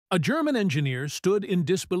A German engineer stood in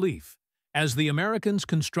disbelief as the Americans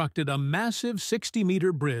constructed a massive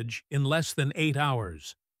 60-meter bridge in less than 8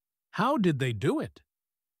 hours. How did they do it?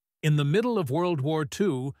 In the middle of World War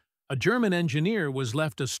II, a German engineer was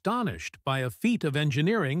left astonished by a feat of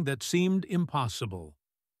engineering that seemed impossible.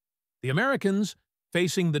 The Americans,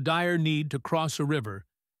 facing the dire need to cross a river,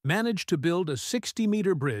 managed to build a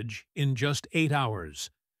 60-meter bridge in just 8 hours,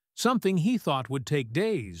 something he thought would take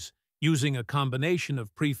days, using a combination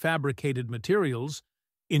of prefabricated materials,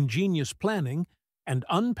 ingenious planning, and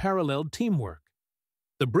unparalleled teamwork.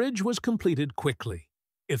 The bridge was completed quickly,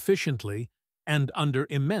 efficiently, and under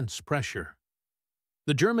immense pressure.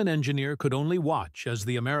 The German engineer could only watch as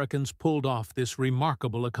the Americans pulled off this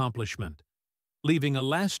remarkable accomplishment, leaving a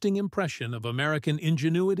lasting impression of American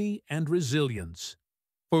ingenuity and resilience.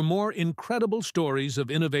 For more incredible stories of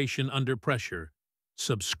innovation under pressure,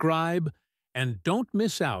 subscribe and don't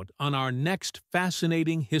miss out on our next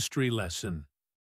fascinating history lesson.